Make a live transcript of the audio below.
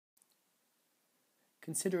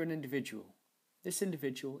Consider an individual. This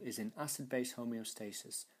individual is in acid-base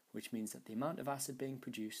homeostasis, which means that the amount of acid being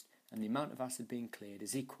produced and the amount of acid being cleared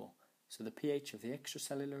is equal, so the pH of the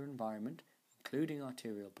extracellular environment, including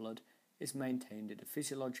arterial blood, is maintained at a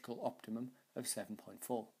physiological optimum of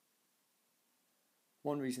 7.4.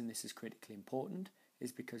 One reason this is critically important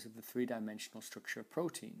is because of the three-dimensional structure of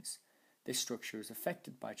proteins. This structure is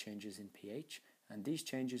affected by changes in pH, and these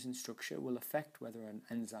changes in structure will affect whether an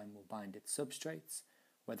enzyme will bind its substrates,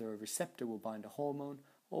 whether a receptor will bind a hormone,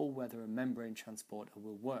 or whether a membrane transporter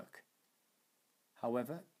will work.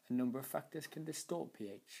 However, a number of factors can distort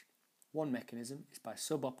pH. One mechanism is by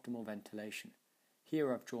suboptimal ventilation.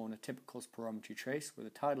 Here I've drawn a typical spirometry trace with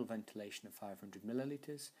a tidal ventilation of 500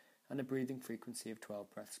 millilitres and a breathing frequency of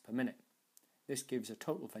 12 breaths per minute. This gives a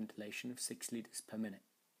total ventilation of 6 litres per minute.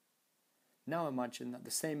 Now imagine that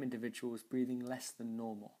the same individual is breathing less than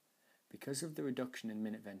normal. Because of the reduction in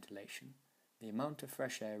minute ventilation, the amount of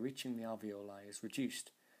fresh air reaching the alveoli is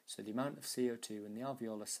reduced, so the amount of CO2 in the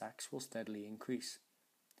alveolar sacs will steadily increase.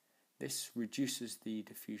 This reduces the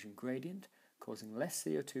diffusion gradient, causing less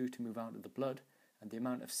CO2 to move out of the blood and the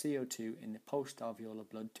amount of CO2 in the post-alveolar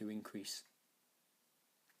blood to increase.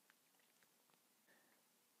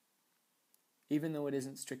 Even though it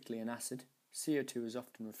isn't strictly an acid, CO2 is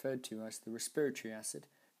often referred to as the respiratory acid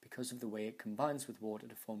because of the way it combines with water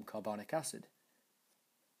to form carbonic acid.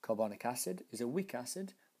 Carbonic acid is a weak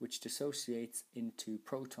acid which dissociates into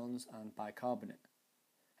protons and bicarbonate.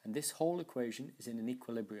 And this whole equation is in an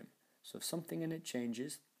equilibrium, so if something in it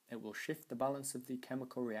changes, it will shift the balance of the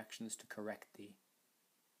chemical reactions to correct the.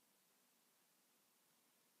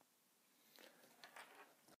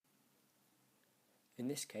 In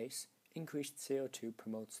this case, increased CO2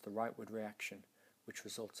 promotes the rightward reaction, which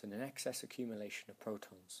results in an excess accumulation of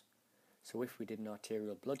protons. So if we did an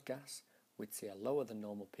arterial blood gas, we'd see a lower than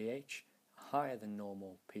normal pH, a higher than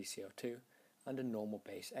normal PCO2, and a normal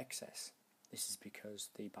base excess. This is because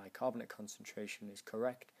the bicarbonate concentration is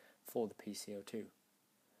correct for the PCO2.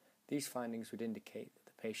 These findings would indicate that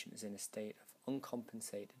the patient is in a state of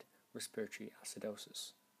uncompensated respiratory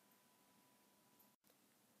acidosis.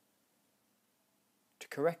 To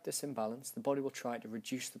correct this imbalance, the body will try to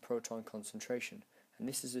reduce the proton concentration, and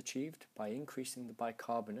this is achieved by increasing the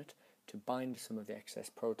bicarbonate to bind some of the excess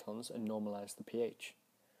protons and normalize the pH.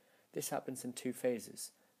 This happens in two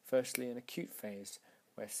phases. Firstly, an acute phase,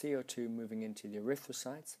 where CO2 moving into the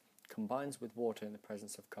erythrocytes combines with water in the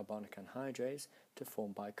presence of carbonic anhydrase to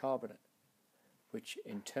form bicarbonate, which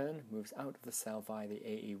in turn moves out of the cell via the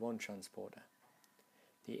AE1 transporter.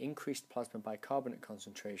 The increased plasma bicarbonate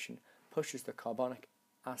concentration pushes the carbonic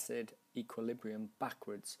acid equilibrium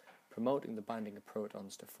backwards, promoting the binding of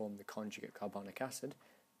protons to form the conjugate carbonic acid,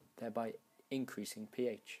 thereby increasing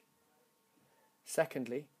pH.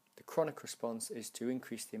 Secondly, the chronic response is to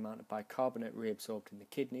increase the amount of bicarbonate reabsorbed in the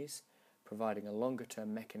kidneys, providing a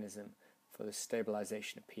longer-term mechanism for the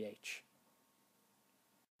stabilization of pH.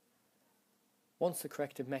 Once the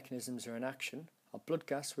corrective mechanisms are in action, our blood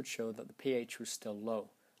gas would show that the pH was still low,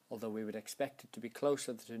 although we would expect it to be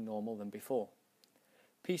closer to normal than before.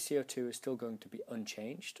 PCO2 is still going to be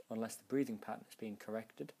unchanged unless the breathing pattern is being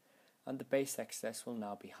corrected, and the base excess will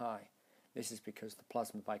now be high. This is because the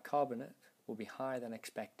plasma bicarbonate will be higher than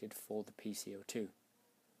expected for the PCO2.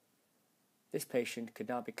 This patient could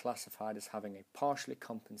now be classified as having a partially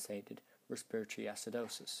compensated respiratory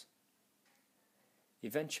acidosis.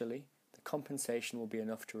 Eventually, the compensation will be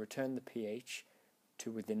enough to return the pH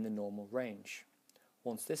to within the normal range.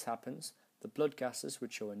 Once this happens, the blood gases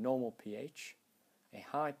would show a normal pH, a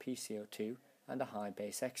high PCO2, and a high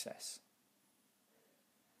base excess.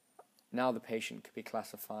 Now the patient could be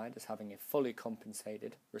classified as having a fully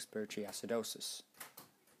compensated respiratory acidosis.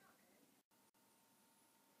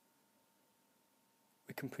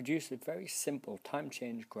 We can produce a very simple time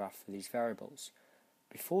change graph for these variables.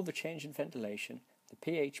 Before the change in ventilation, the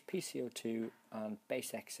pH, PCO2 and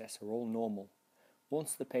base excess are all normal.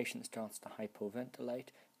 Once the patient starts to hypoventilate,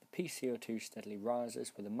 the PCO2 steadily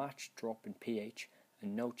rises with a matched drop in pH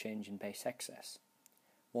and no change in base excess.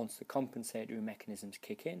 Once the compensatory mechanisms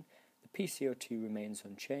kick in, the PCO2 remains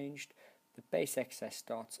unchanged, the base excess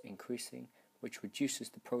starts increasing, which reduces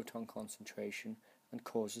the proton concentration and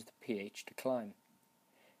causes the pH to climb.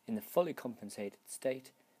 In the fully compensated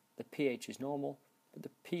state, the pH is normal, but the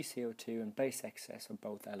PCO2 and base excess are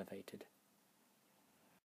both elevated.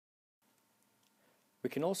 We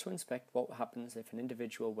can also inspect what happens if an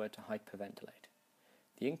individual were to hyperventilate.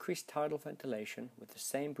 The increased tidal ventilation with the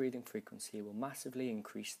same breathing frequency will massively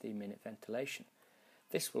increase the minute ventilation.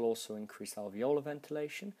 This will also increase alveolar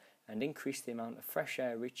ventilation and increase the amount of fresh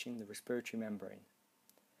air reaching the respiratory membrane.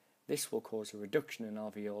 This will cause a reduction in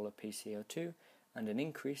alveolar PCO2 and an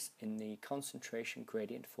increase in the concentration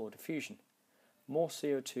gradient for diffusion. More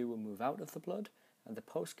CO2 will move out of the blood, and the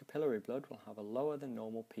post-capillary blood will have a lower than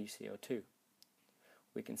normal PCO2.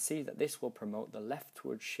 We can see that this will promote the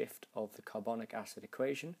leftward shift of the carbonic acid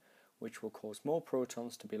equation, which will cause more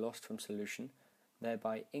protons to be lost from solution,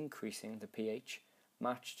 thereby increasing the pH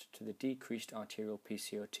matched to the decreased arterial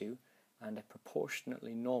PCO2 and a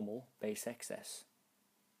proportionately normal base excess.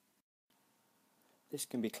 This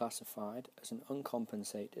can be classified as an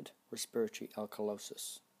uncompensated respiratory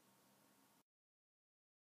alkalosis.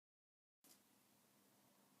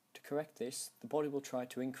 To correct this, the body will try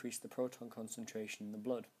to increase the proton concentration in the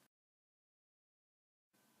blood.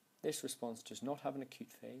 This response does not have an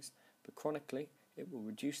acute phase, but chronically it will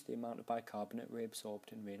reduce the amount of bicarbonate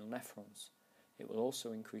reabsorbed in renal nephrons. It will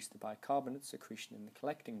also increase the bicarbonate secretion in the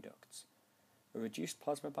collecting ducts. A reduced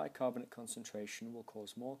plasma bicarbonate concentration will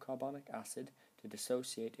cause more carbonic acid to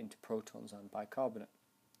dissociate into protons and bicarbonate.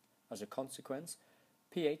 As a consequence,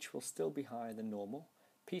 pH will still be higher than normal,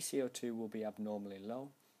 PCO2 will be abnormally low,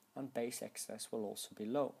 and base excess will also be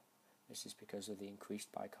low. This is because of the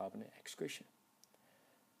increased bicarbonate excretion.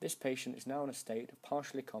 This patient is now in a state of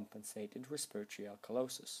partially compensated respiratory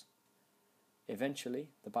alkalosis. Eventually,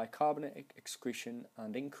 the bicarbonate excretion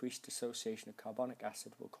and increased dissociation of carbonic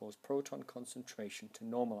acid will cause proton concentration to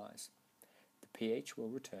normalize. The pH will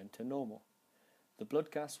return to normal. The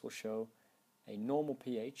blood gas will show a normal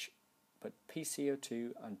pH, but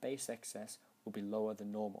PCO2 and base excess will be lower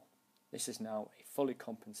than normal. This is now a fully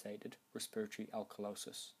compensated respiratory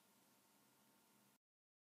alkalosis.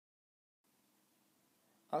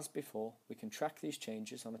 As before, we can track these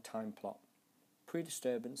changes on a time plot.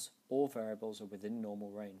 Pre-disturbance, all variables are within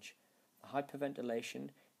normal range. The hyperventilation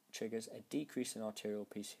triggers a decrease in arterial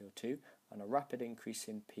PCO2 and a rapid increase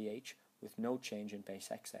in pH with no change in base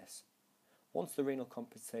excess. Once the renal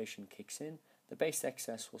compensation kicks in, the base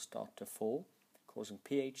excess will start to fall, causing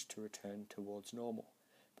pH to return towards normal,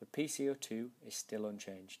 but PCO2 is still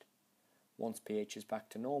unchanged. Once pH is back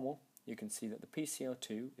to normal, you can see that the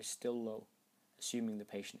PCO2 is still low, assuming the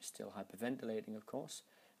patient is still hyperventilating, of course,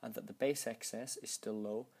 and that the base excess is still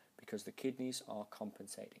low because the kidneys are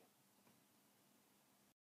compensating.